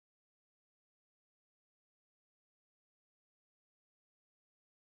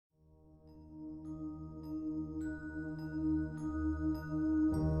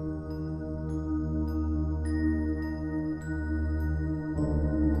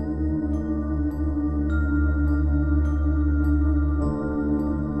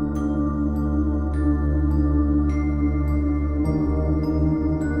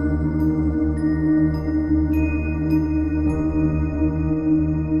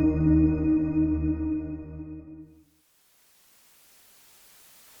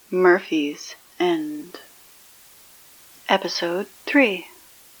Murphy's End. Episode 3.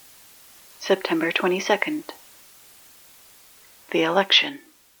 September 22nd. The Election.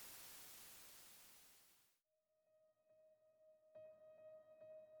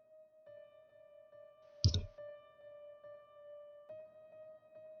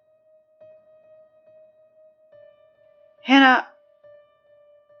 Hannah,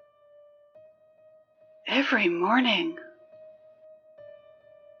 every morning.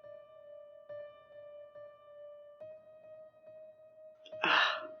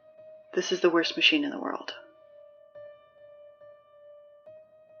 This is the worst machine in the world.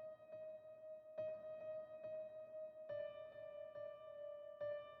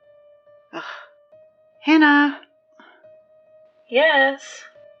 Hannah! Yes?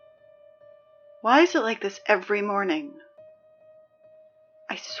 Why is it like this every morning?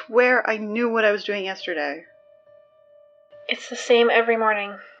 I swear I knew what I was doing yesterday. It's the same every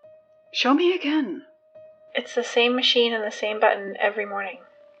morning. Show me again. It's the same machine and the same button every morning.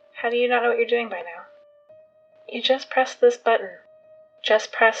 How do you not know what you're doing by now? You just press this button.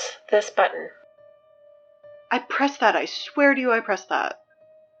 Just press this button. I pressed that. I swear to you I pressed that.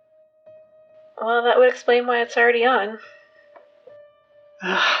 Well, that would explain why it's already on.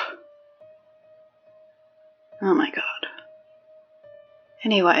 Ugh. Oh my god.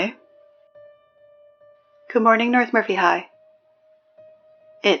 Anyway. Good morning, North Murphy High.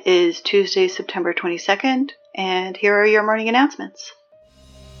 It is Tuesday, September 22nd, and here are your morning announcements.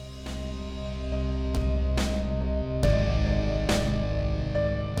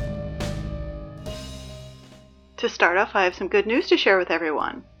 To start off, I have some good news to share with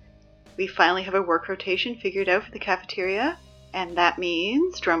everyone. We finally have a work rotation figured out for the cafeteria, and that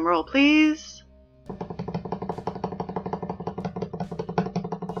means, drum roll please,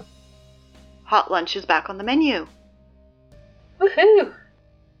 hot lunch is back on the menu. Woohoo!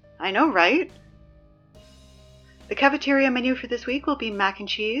 I know, right? The cafeteria menu for this week will be mac and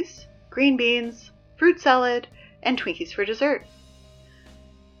cheese, green beans, fruit salad, and Twinkies for dessert.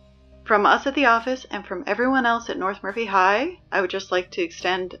 From us at the office and from everyone else at North Murphy High, I would just like to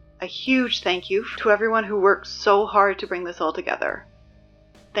extend a huge thank you to everyone who worked so hard to bring this all together.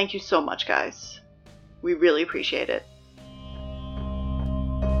 Thank you so much, guys. We really appreciate it.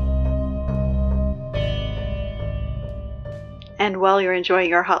 And while you're enjoying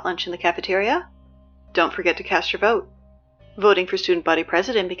your hot lunch in the cafeteria, don't forget to cast your vote. Voting for Student Body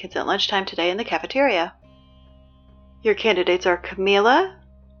President begins at lunchtime today in the cafeteria. Your candidates are Camila,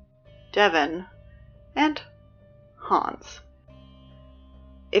 Devin, and Hans.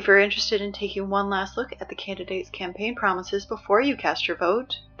 If you're interested in taking one last look at the candidates' campaign promises before you cast your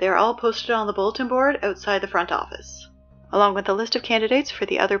vote, they are all posted on the bulletin board outside the front office, along with a list of candidates for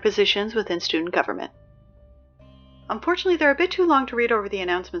the other positions within student government. Unfortunately, they're a bit too long to read over the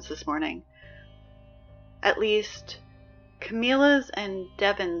announcements this morning. At least, Camila's and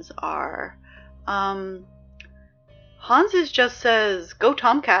Devin's are. Hans's just says, "Go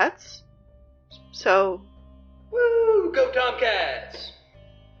Tomcats." So, woo! Go Tomcats!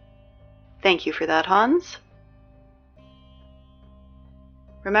 Thank you for that, Hans.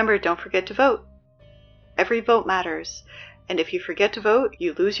 Remember, don't forget to vote. Every vote matters, and if you forget to vote,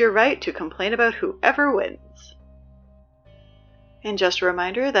 you lose your right to complain about whoever wins. And just a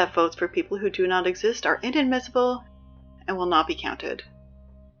reminder that votes for people who do not exist are inadmissible and will not be counted.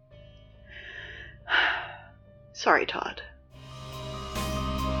 Sorry, Todd.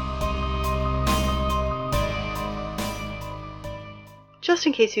 Just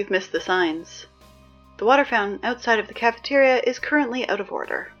in case you've missed the signs, the water fountain outside of the cafeteria is currently out of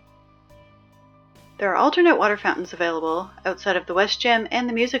order. There are alternate water fountains available outside of the West Gym and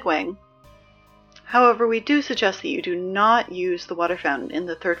the Music Wing. However, we do suggest that you do not use the water fountain in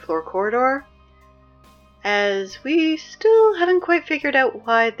the third floor corridor, as we still haven't quite figured out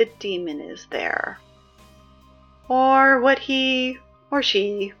why the demon is there, or what he, or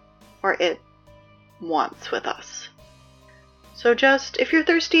she, or it wants with us. So just, if you're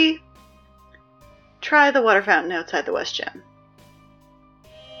thirsty, try the water fountain outside the West Gym.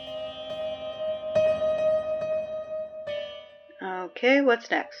 Okay, what's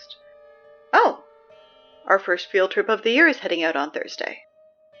next? Oh! Our first field trip of the year is heading out on Thursday.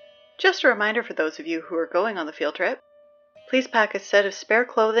 Just a reminder for those of you who are going on the field trip, please pack a set of spare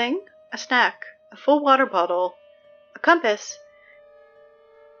clothing, a snack, a full water bottle, a compass,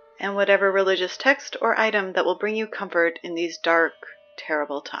 and whatever religious text or item that will bring you comfort in these dark,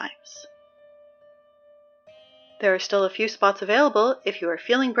 terrible times. There are still a few spots available if you are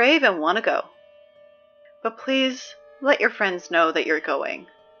feeling brave and want to go. But please let your friends know that you're going.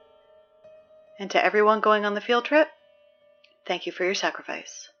 And to everyone going on the field trip, thank you for your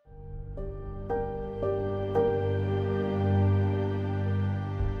sacrifice.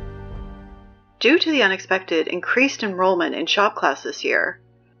 Due to the unexpected increased enrollment in shop class this year,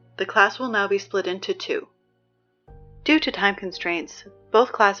 the class will now be split into two. Due to time constraints,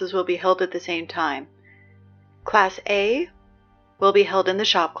 both classes will be held at the same time. Class A will be held in the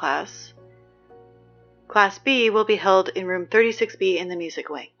shop class. Class B will be held in room 36B in the music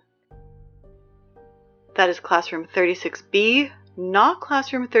wing. That is classroom 36B, not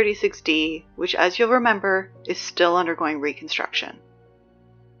classroom 36D, which, as you'll remember, is still undergoing reconstruction.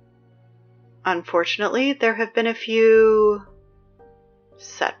 Unfortunately, there have been a few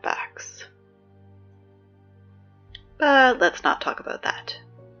setbacks. But let's not talk about that.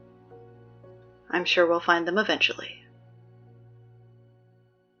 I'm sure we'll find them eventually.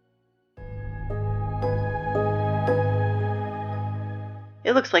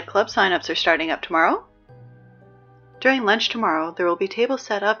 It looks like club sign-ups are starting up tomorrow. During lunch tomorrow, there will be tables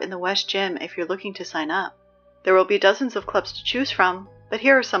set up in the West Gym if you're looking to sign up. There will be dozens of clubs to choose from, but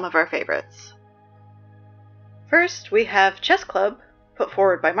here are some of our favorites. First, we have Chess Club, put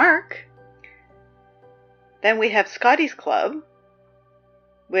forward by Mark. Then we have Scotty's Club,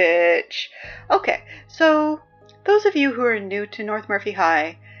 okay, so those of you who are new to North Murphy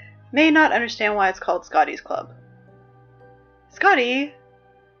High may not understand why it's called Scotty's Club. Scotty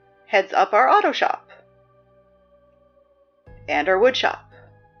heads up our auto shop, and our wood shop,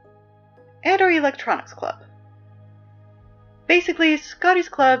 and our electronics club. Basically, Scotty's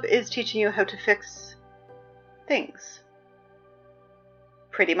Club is teaching you how to fix things.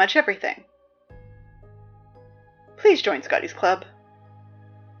 Pretty much everything. Please join Scotty's Club.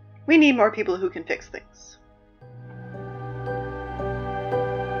 We need more people who can fix things.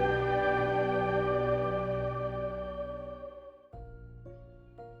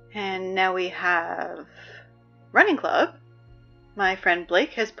 And now we have Running Club. My friend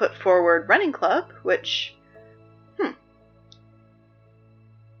Blake has put forward Running Club, which,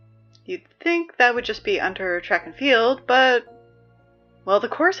 you'd think that would just be under track and field, but, well, the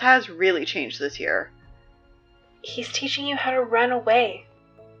course has really changed this year. He's teaching you how to run away.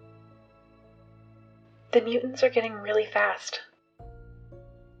 The mutants are getting really fast.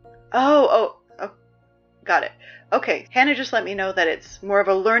 Oh, got it. Okay, Hannah just let me know that it's more of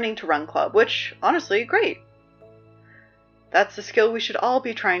a learning to run club, which, honestly, great. That's a skill we should all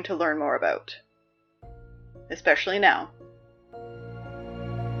be trying to learn more about. Especially now.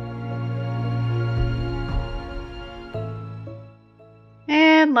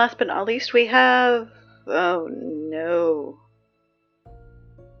 And last but not least, we have... Oh no.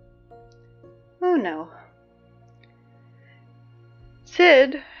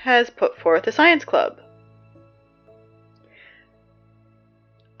 Sid has put forth a science club.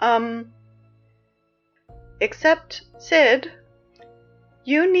 Except, Sid,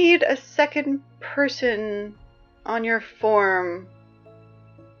 you need a second person on your form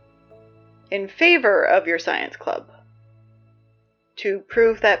in favor of your science club. To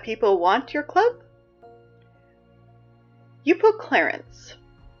prove that people want your club? You put Clarence.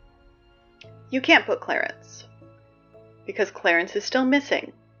 You can't put Clarence, because Clarence is still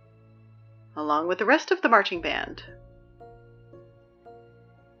missing, along with the rest of the marching band.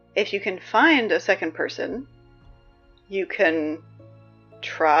 If you can find a second person, you can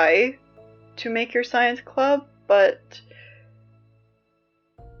try to make your science club, but,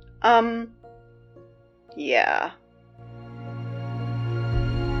 yeah.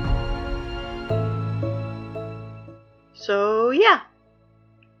 So, yeah.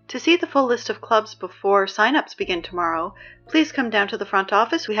 To see the full list of clubs before sign-ups begin tomorrow, please come down to the front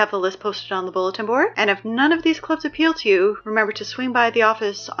office. We have the list posted on the bulletin board. And if none of these clubs appeal to you, remember to swing by the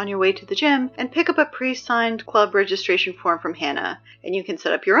office on your way to the gym and pick up a pre-signed club registration form from Hannah, and you can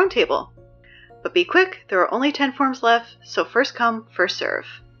set up your own table. But be quick, there are only 10 forms left, so first come, first serve.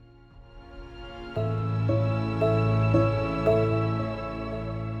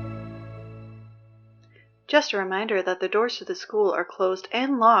 Just a reminder that the doors to the school are closed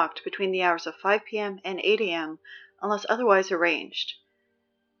and locked between the hours of 5 p.m. and 8 a.m. unless otherwise arranged.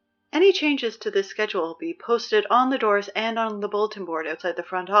 Any changes to this schedule will be posted on the doors and on the bulletin board outside the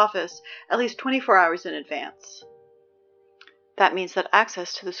front office at least 24 hours in advance. That means that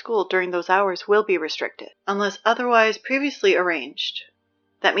access to the school during those hours will be restricted, unless otherwise previously arranged.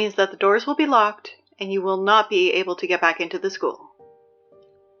 That means that the doors will be locked and you will not be able to get back into the school.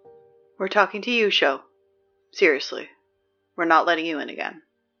 We're talking to you, Sho. Seriously, we're not letting you in again.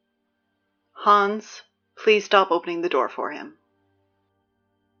 Hans, please stop opening the door for him.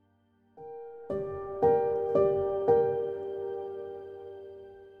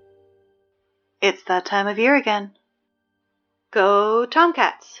 It's that time of year again. Go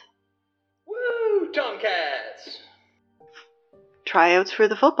Tomcats! Woo, Tomcats! Tryouts for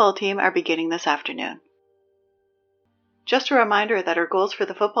the football team are beginning this afternoon. Just a reminder that our goals for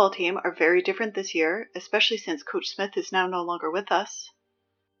the football team are very different this year, especially since Coach Smith is now no longer with us.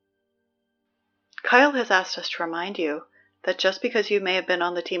 Kyle has asked us to remind you that just because you may have been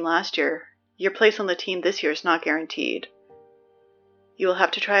on the team last year, your place on the team this year is not guaranteed. You will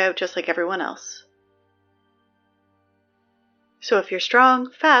have to try out just like everyone else. So if you're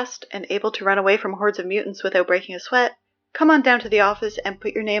strong, fast, and able to run away from hordes of mutants without breaking a sweat, come on down to the office and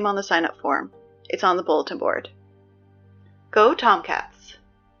put your name on the sign-up form. It's on the bulletin board. Go Tomcats!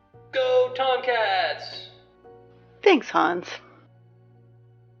 Go Tomcats! Thanks, Hans.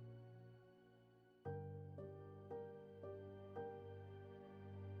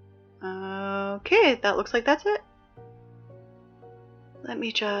 Okay, that looks like that's it. Let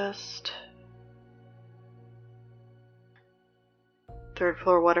me just... Third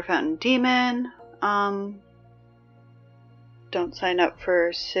floor water fountain demon. Don't sign up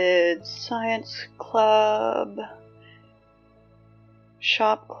for Sid's science club.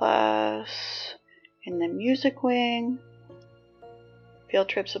 Shop class in the music wing. Field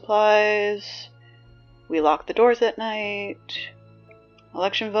trip supplies. We lock the doors at night.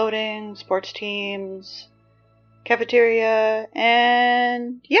 Election voting, sports teams, cafeteria,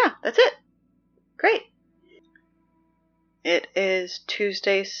 and yeah, that's it. Great. It is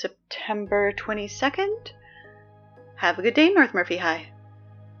Tuesday, September 22nd. Have a good day, North Murphy High.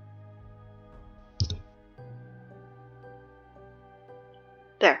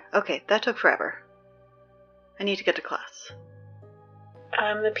 There, okay, that took forever. I need to get to class.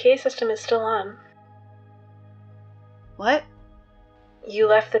 The PA system is still on. What? You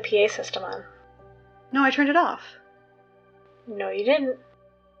left the PA system on. No, I turned it off. No, you didn't.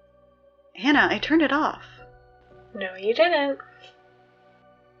 Hannah, I turned it off. No, you didn't.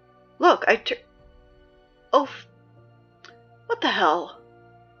 Look, Oh, what the hell?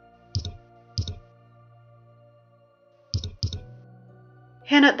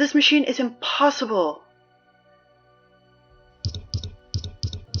 Hannah, this machine is impossible.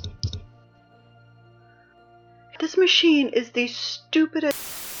 This machine is the stupidest...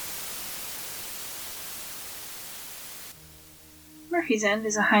 Murphy's End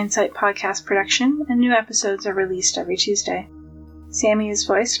is a Hindsight podcast production, and new episodes are released every Tuesday. Sammy is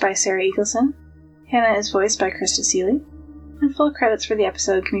voiced by Sarah Eagleson, Hannah is voiced by Krista Seeley, and full credits for the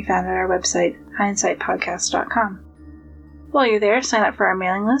episode can be found at our website, hindsightpodcast.com. While you're there, sign up for our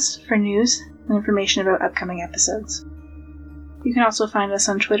mailing list for news and information about upcoming episodes. You can also find us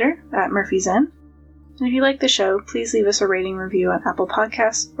on Twitter at Murphy's End, and if you like the show, please leave us a rating review on Apple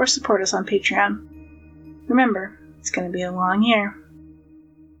Podcasts or support us on Patreon. Remember, it's going to be a long year.